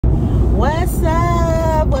What's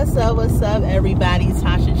up? What's up? What's up, everybody?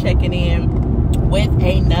 Tasha checking in with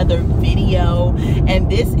another video, and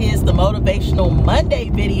this is the Motivational Monday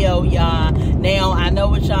video, y'all. Now, I know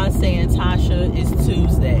what y'all saying, Tasha, it's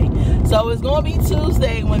Tuesday. So it's going to be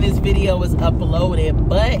Tuesday when this video is uploaded,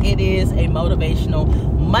 but it is a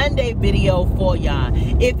Motivational Monday video for y'all.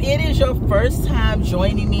 If it is your first time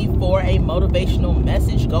joining me for a motivational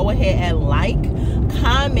message, go ahead and like,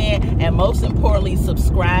 comment, and most importantly,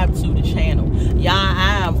 subscribe to the channel. Y'all,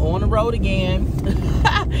 I am on the road again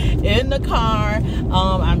in the car.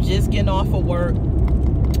 I'm just getting off of work,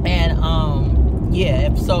 and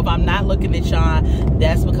yeah, so if I'm not looking at y'all,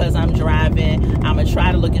 that's because I'm driving. I'm gonna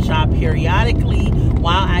try to look at y'all periodically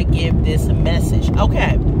while I give this message.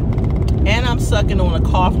 Okay, and I'm sucking on a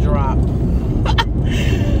cough drop.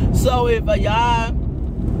 So if y'all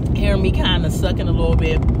hear me kind of sucking a little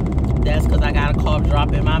bit, that's because I got a cough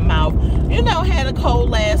drop in my mouth. You know, had a cold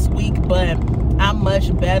last week, but I'm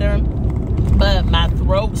much better. But my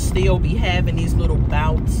throat still be having these little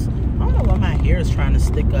bouts. I don't know why my hair is trying to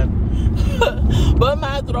stick up. But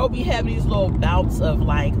my throat be having these little bouts of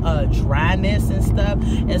like dryness and stuff.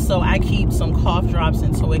 And so I keep some cough drops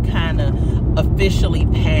until it kind of officially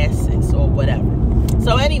passes or whatever.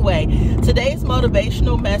 So anyway, today's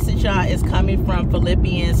motivational message, y'all, is coming from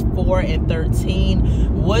Philippians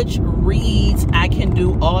 4:13, which reads, "I can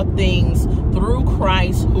do all things through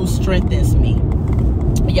Christ who strengthens me."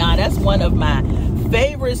 Y'all, that's one of my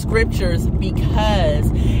favorite scriptures because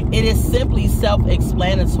it is simply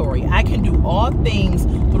self-explanatory. I can do all things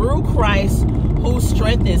through Christ who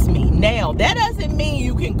strengthens me. Now, that doesn't mean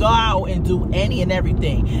you can go out and do any and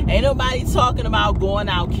everything. Ain't nobody talking about going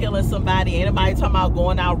out killing somebody. Ain't nobody talking about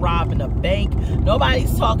going out robbing a bank.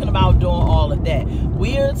 Nobody's talking about doing all of that.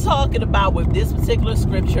 We're talking about, with this particular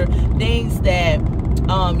scripture, things that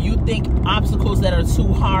you think, obstacles that are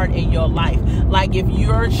too hard in your life. Like if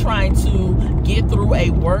you're trying to get through a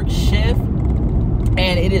work shift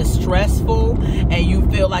and it is stressful and you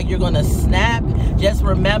feel like you're gonna snap, just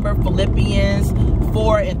remember Philippians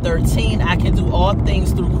 4:13, I can do all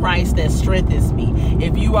things through Christ that strengthens me.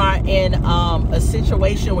 If you are in a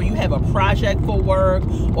situation where you have a project for work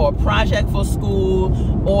or a project for school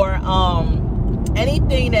or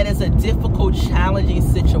anything that is a difficult, challenging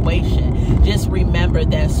situation, just remember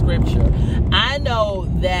that scripture. I know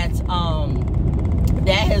that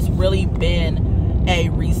that has really been a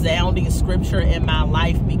resounding scripture in my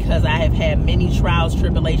life because I have had many trials,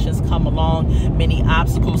 tribulations come along, many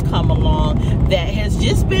obstacles come along that has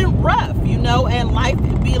just been rough, you know, and life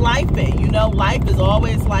be lifing, you know, life is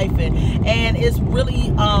always lifing, and it's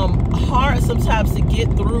really hard sometimes to get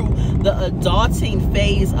through the adulting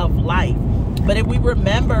phase of life. But if we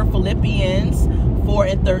remember Philippians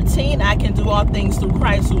 4:13, I can do all things through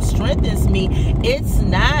Christ who strengthens me, it's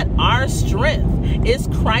not our strength. It's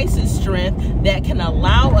Christ's strength that can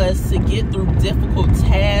allow us to get through difficult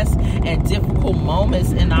tasks and difficult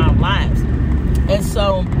moments in our lives. And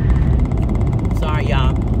so, sorry,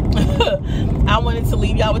 y'all. I wanted to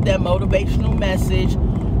leave y'all with that motivational message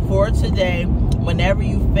for today. Whenever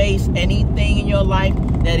you face anything in your life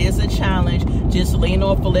that is a challenge, just lean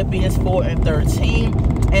on Philippians 4:13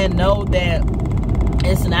 and know that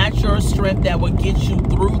it's not your strength that will get you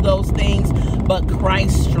through those things, but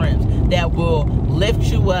Christ's strength that will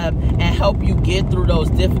lift you up and help you get through those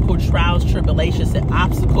difficult trials, tribulations, and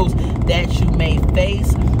obstacles that you may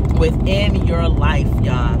face within your life,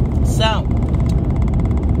 y'all. So,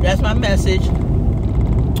 that's my message.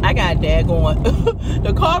 I got daggone.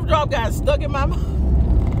 The cough drop got stuck in my mouth,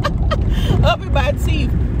 up in my teeth.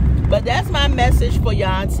 But that's my message for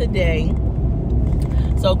y'all today.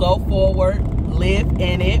 So go forward, live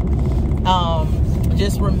in it.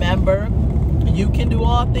 Just remember, you can do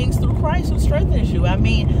all things through Christ who strengthens you. I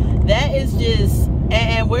mean, that is just,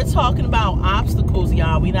 and we're talking about obstacles,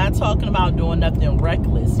 y'all. We're not talking about doing nothing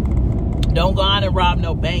reckless. Don't go out and rob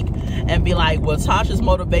no bank and be like, well, Tasha's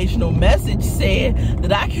motivational message said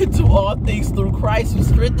that I can do all things through Christ who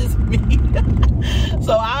strengthens me.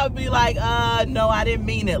 So I'll be like, no, I didn't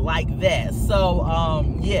mean it like that. So,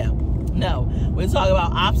 yeah, no. We're talking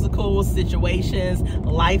about obstacles, situations,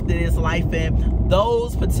 life that is life, and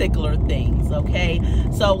those particular things, okay?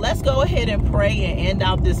 So let's go ahead and pray and end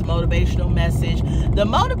out this motivational message. The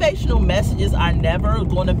motivational messages are never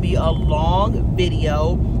going to be a long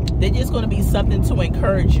video. They're just going to be something to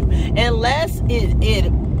encourage you, unless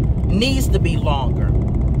it needs to be longer.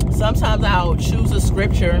 Sometimes I'll choose a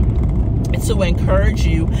scripture to encourage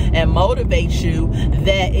you and motivate you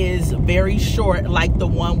that is very short, like the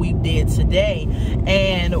one we did today.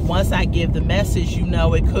 And once I give the message, you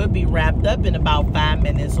know, it could be wrapped up in about 5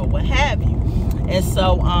 minutes or what have you. And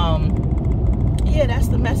so yeah, that's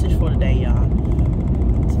the message for today, y'all.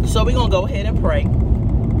 So we're going to go ahead and pray.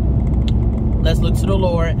 Let's look to the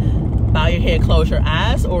Lord. Bow your head, close your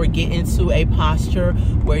eyes, or get into a posture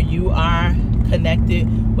where you are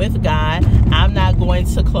connected with God. I'm not going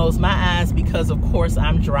to close my eyes because, of course,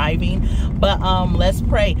 I'm driving. But let's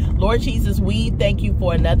pray. Lord Jesus, we thank you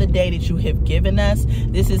for another day that you have given us.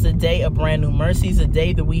 This is a day of brand new mercies, a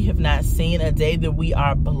day that we have not seen, a day that we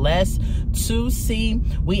are blessed to see.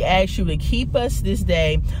 We ask you to keep us this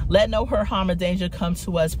day. Let no hurt, harm, or danger come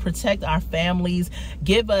to us. Protect our families.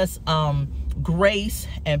 Give us grace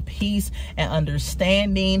and peace and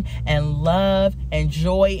understanding and love and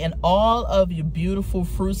joy and all of your beautiful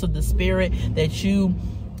fruits of the Spirit that you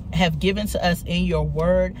have given to us in your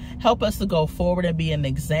word. Help us to go forward and be an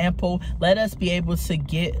example. Let us be able to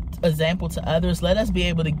get example to others. Let us be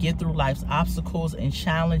able to get through life's obstacles and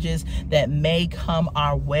challenges that may come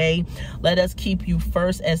our way. Let us keep you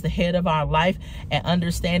first as the head of our life and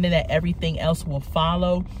understanding that everything else will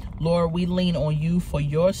follow. Lord, we lean on you for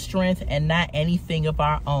your strength and not anything of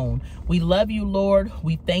our own. We love you, Lord.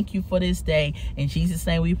 We thank you for this day. In Jesus'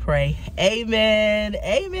 name we pray. Amen.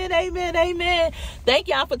 Amen. Amen. Amen. Thank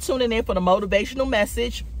y'all for tuning in for the motivational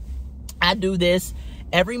message. I do this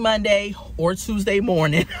every Monday or Tuesday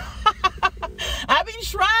morning. I be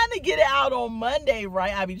trying to get it out on Monday,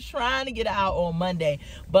 right? I be trying to get it out on Monday,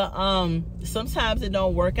 but sometimes it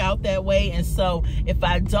don't work out that way. And so if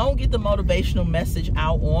I don't get the motivational message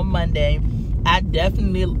out on Monday, I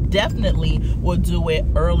definitely will do it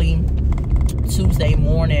early Tuesday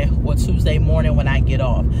morning or Tuesday morning when I get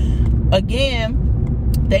off.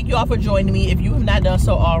 Again, thank you all for joining me. If you have not done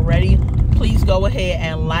so already, please go ahead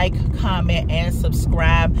and like, comment, and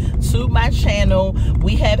subscribe to my channel.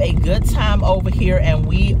 We have a good time over here and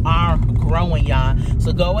we are growing, y'all.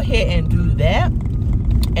 So go ahead and do that.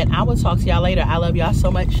 And I will talk to y'all later. I love y'all so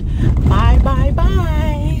much. Bye, bye.